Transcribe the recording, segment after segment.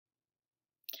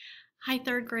Hi,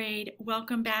 third grade.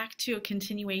 Welcome back to a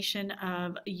continuation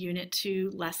of Unit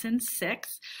 2, Lesson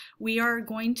 6. We are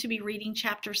going to be reading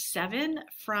Chapter 7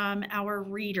 from our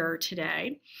reader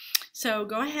today. So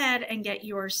go ahead and get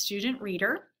your student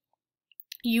reader.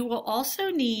 You will also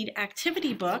need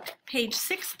Activity Book, page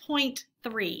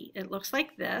 6.3. It looks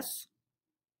like this.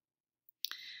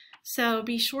 So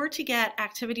be sure to get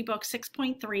Activity Book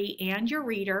 6.3 and your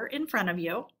reader in front of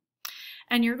you.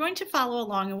 And you're going to follow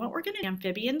along, and what we're going to do in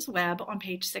Amphibians Web on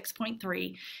page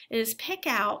 6.3 is pick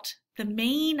out the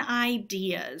main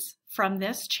ideas from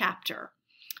this chapter.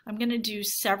 I'm going to do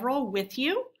several with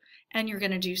you, and you're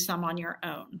going to do some on your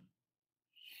own.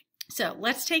 So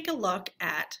let's take a look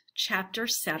at Chapter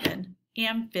 7,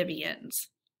 Amphibians.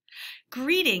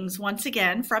 Greetings once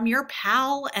again from your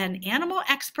pal and animal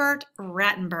expert,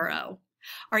 Rattenborough.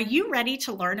 Are you ready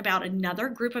to learn about another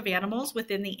group of animals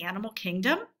within the animal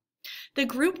kingdom? The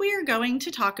group we are going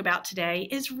to talk about today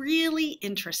is really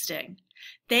interesting.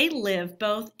 They live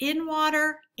both in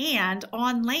water and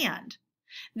on land.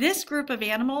 This group of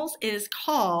animals is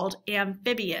called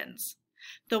amphibians.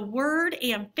 The word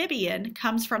amphibian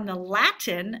comes from the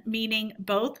Latin meaning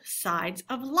both sides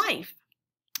of life.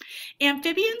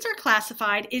 Amphibians are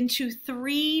classified into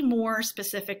three more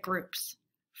specific groups.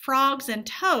 Frogs and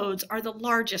toads are the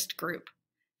largest group.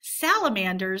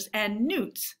 Salamanders and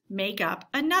newts make up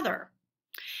another.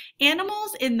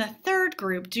 Animals in the third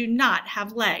group do not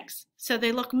have legs, so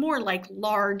they look more like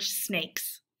large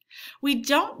snakes. We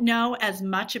don't know as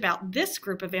much about this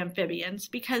group of amphibians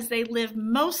because they live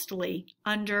mostly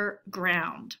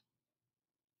underground.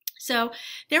 So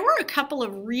there were a couple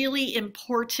of really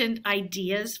important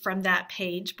ideas from that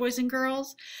page, boys and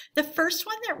girls. The first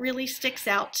one that really sticks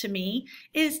out to me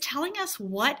is telling us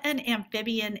what an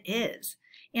amphibian is.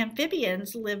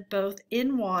 Amphibians live both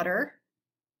in water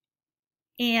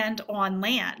and on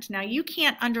land. Now you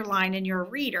can't underline in your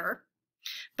reader,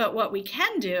 but what we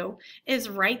can do is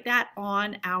write that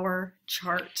on our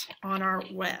chart on our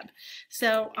web.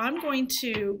 So I'm going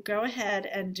to go ahead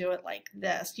and do it like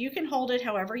this. You can hold it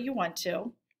however you want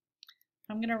to.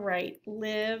 I'm going to write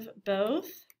live both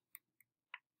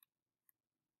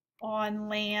on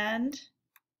land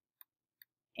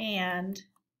and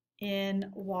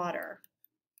in water.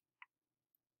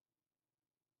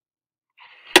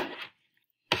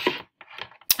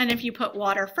 And if you put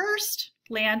water first,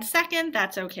 land second,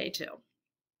 that's okay too.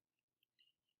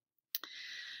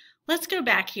 Let's go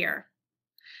back here.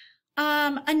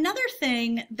 Another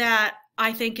thing that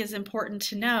I think is important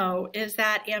to know is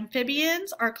that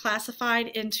amphibians are classified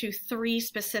into three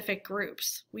specific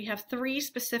groups. We have three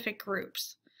specific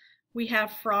groups. We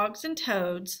have frogs and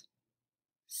toads,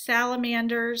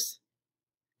 salamanders,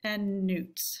 and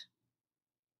newts.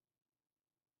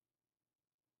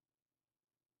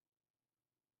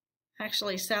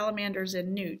 Actually, salamanders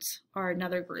and newts are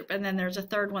another group. And then there's a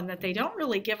third one that they don't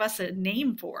really give us a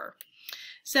name for.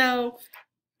 So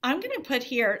I'm going to put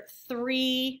here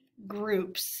three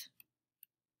groups.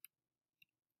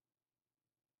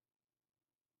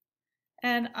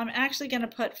 And I'm actually going to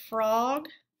put frog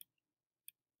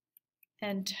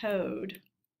and toad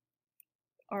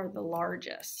are the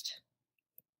largest.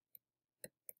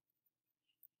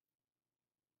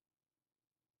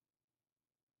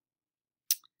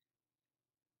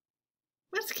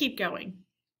 Let's keep going.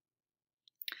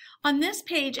 On this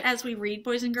page, as we read,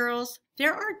 boys and girls,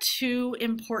 there are two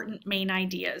important main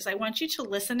ideas. I want you to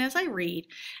listen as I read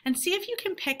and see if you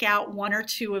can pick out one or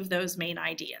two of those main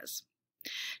ideas.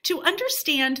 To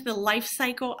understand the life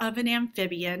cycle of an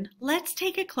amphibian, let's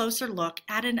take a closer look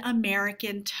at an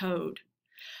American toad.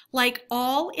 Like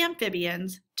all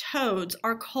amphibians, toads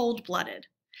are cold-blooded.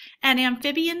 An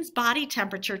amphibian's body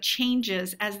temperature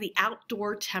changes as the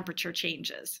outdoor temperature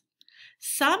changes.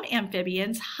 Some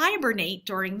amphibians hibernate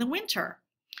during the winter.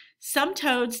 Some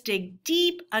toads dig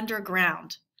deep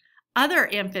underground. Other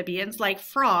amphibians, like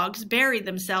frogs, bury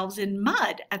themselves in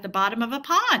mud at the bottom of a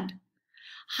pond.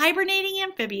 Hibernating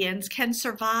amphibians can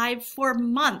survive for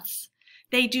months.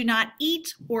 They do not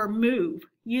eat or move,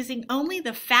 using only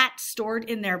the fat stored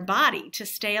in their body to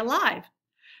stay alive.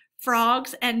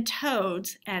 Frogs and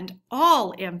toads and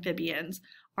all amphibians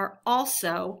are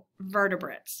also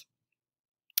vertebrates.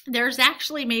 There's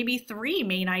actually maybe three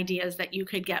main ideas that you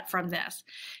could get from this.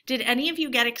 Did any of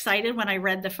you get excited when I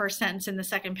read the first sentence in the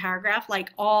second paragraph, like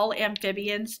all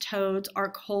amphibians, toads are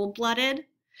cold-blooded?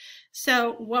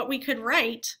 So what we could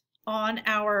write on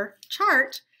our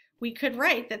chart, we could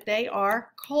write that they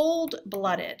are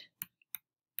cold-blooded.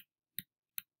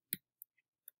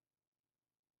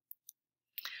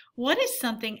 What is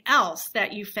something else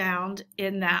that you found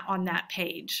in on that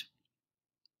page?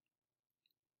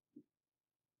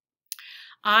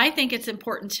 I think it's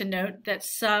important to note that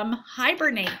some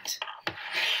hibernate.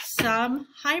 Some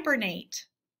hibernate.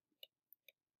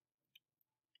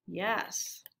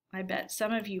 Yes, I bet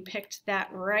some of you picked that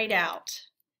right out.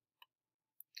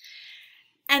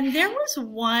 And there was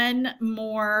one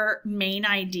more main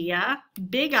idea,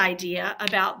 big idea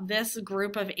about this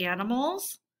group of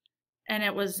animals, and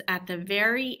it was at the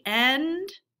very end.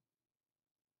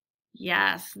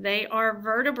 Yes, they are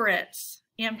vertebrates.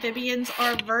 Amphibians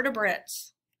are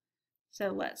vertebrates. So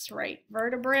let's write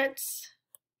vertebrates.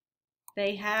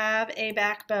 They have a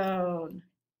backbone.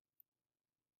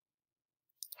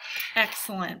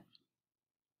 Excellent.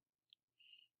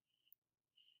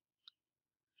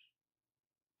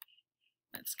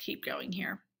 Let's keep going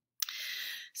here.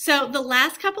 So the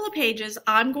last couple of pages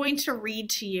I'm going to read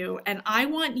to you, and I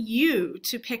want you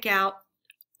to pick out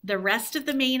the rest of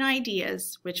the main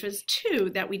ideas, which was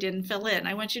 2 that we didn't fill in.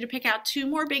 I want you to pick out 2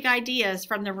 more big ideas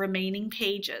from the remaining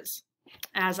pages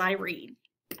as I read.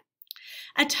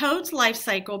 A toad's life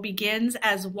cycle begins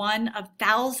as one of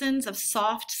thousands of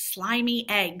soft, slimy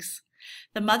eggs.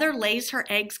 The mother lays her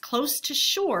eggs close to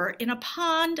shore in a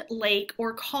pond, lake,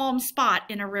 or calm spot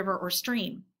in a river or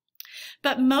stream.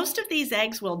 But most of these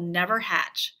eggs will never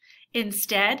hatch.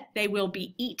 Instead, they will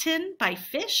be eaten by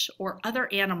fish or other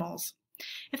animals.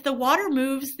 If the water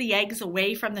moves the eggs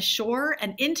away from the shore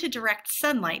and into direct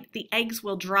sunlight, the eggs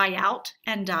will dry out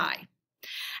and die.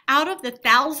 Out of the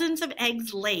thousands of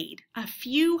eggs laid, a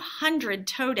few hundred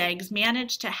toad eggs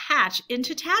manage to hatch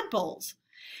into tadpoles.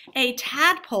 A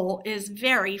tadpole is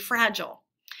very fragile.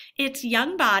 Its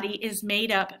young body is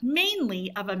made up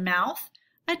mainly of a mouth,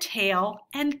 a tail,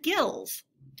 and gills.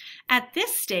 At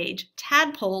this stage,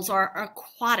 tadpoles are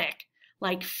aquatic.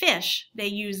 Like fish, they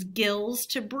use gills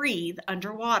to breathe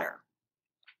underwater.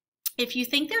 If you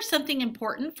think there's something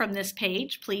important from this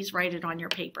page, please write it on your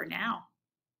paper now.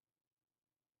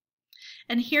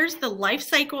 And here's the life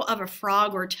cycle of a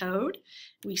frog or toad.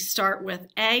 We start with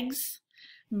eggs,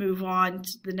 move on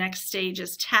to the next stage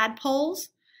is tadpoles.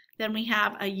 Then we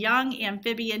have a young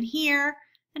amphibian here,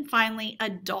 and finally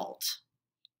adult.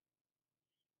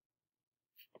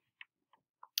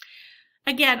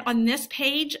 Again, on this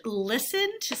page, listen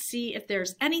to see if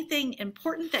there's anything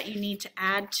important that you need to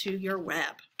add to your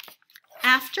web.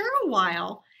 After a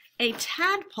while,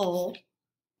 tadpoles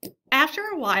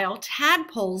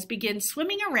begin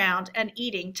swimming around and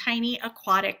eating tiny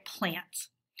aquatic plants.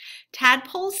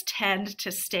 Tadpoles tend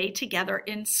to stay together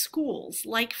in schools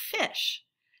like fish.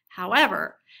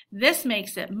 However, this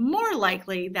makes it more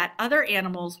likely that other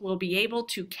animals will be able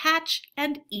to catch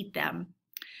and eat them.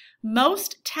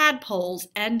 Most tadpoles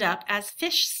end up as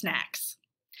fish snacks.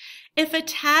 If a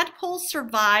tadpole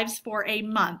survives for a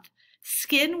month,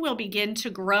 skin will begin to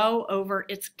grow over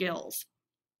its gills.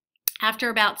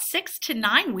 After about 6 to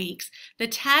 9 weeks, the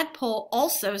tadpole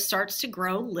also starts to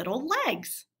grow little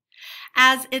legs.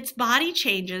 As its body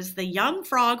changes, the young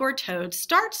frog or toad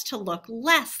starts to look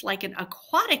less like an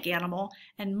aquatic animal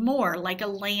and more like a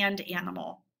land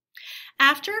animal.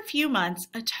 After a few months,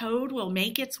 a toad will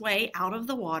make its way out of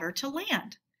the water to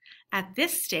land. At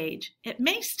this stage, it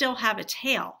may still have a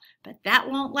tail, but that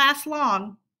won't last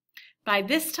long. By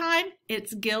this time,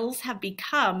 its gills have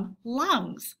become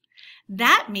lungs.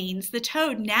 That means the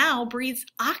toad now breathes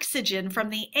oxygen from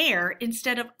the air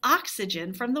instead of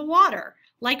oxygen from the water,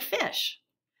 like fish.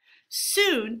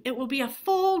 Soon, it will be a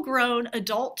full-grown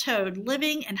adult toad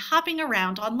living and hopping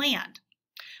around on land.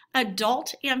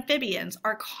 Adult amphibians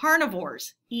are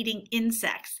carnivores, eating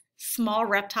insects, small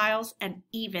reptiles, and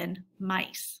even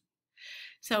mice.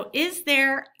 So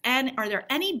are there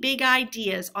any big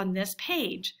ideas on this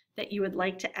page that you would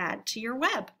like to add to your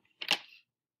web?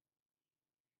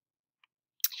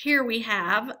 Here we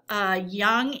have a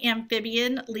young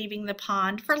amphibian leaving the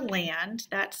pond for land.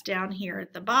 That's down here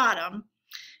at the bottom.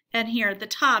 And here at the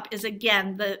top is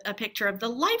again a picture of the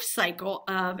life cycle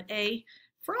of a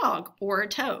frog or a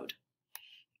toad.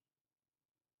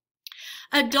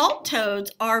 Adult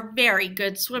toads are very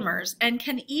good swimmers and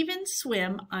can even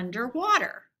swim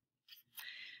underwater.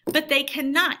 But they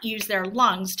cannot use their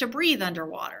lungs to breathe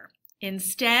underwater.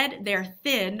 Instead, their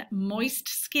thin, moist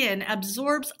skin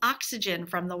absorbs oxygen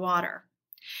from the water.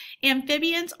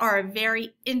 Amphibians are a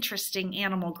very interesting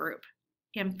animal group.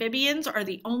 Amphibians are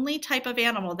the only type of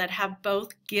animal that have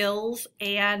both gills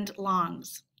and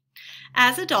lungs.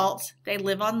 As adults, they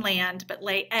live on land but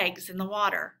lay eggs in the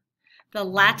water. The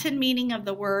Latin meaning of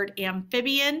the word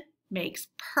amphibian makes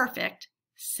perfect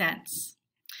sense.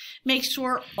 Make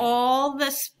sure all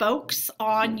the spokes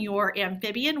on your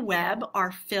amphibian web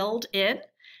are filled in,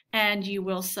 and you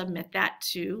will submit that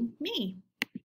to me.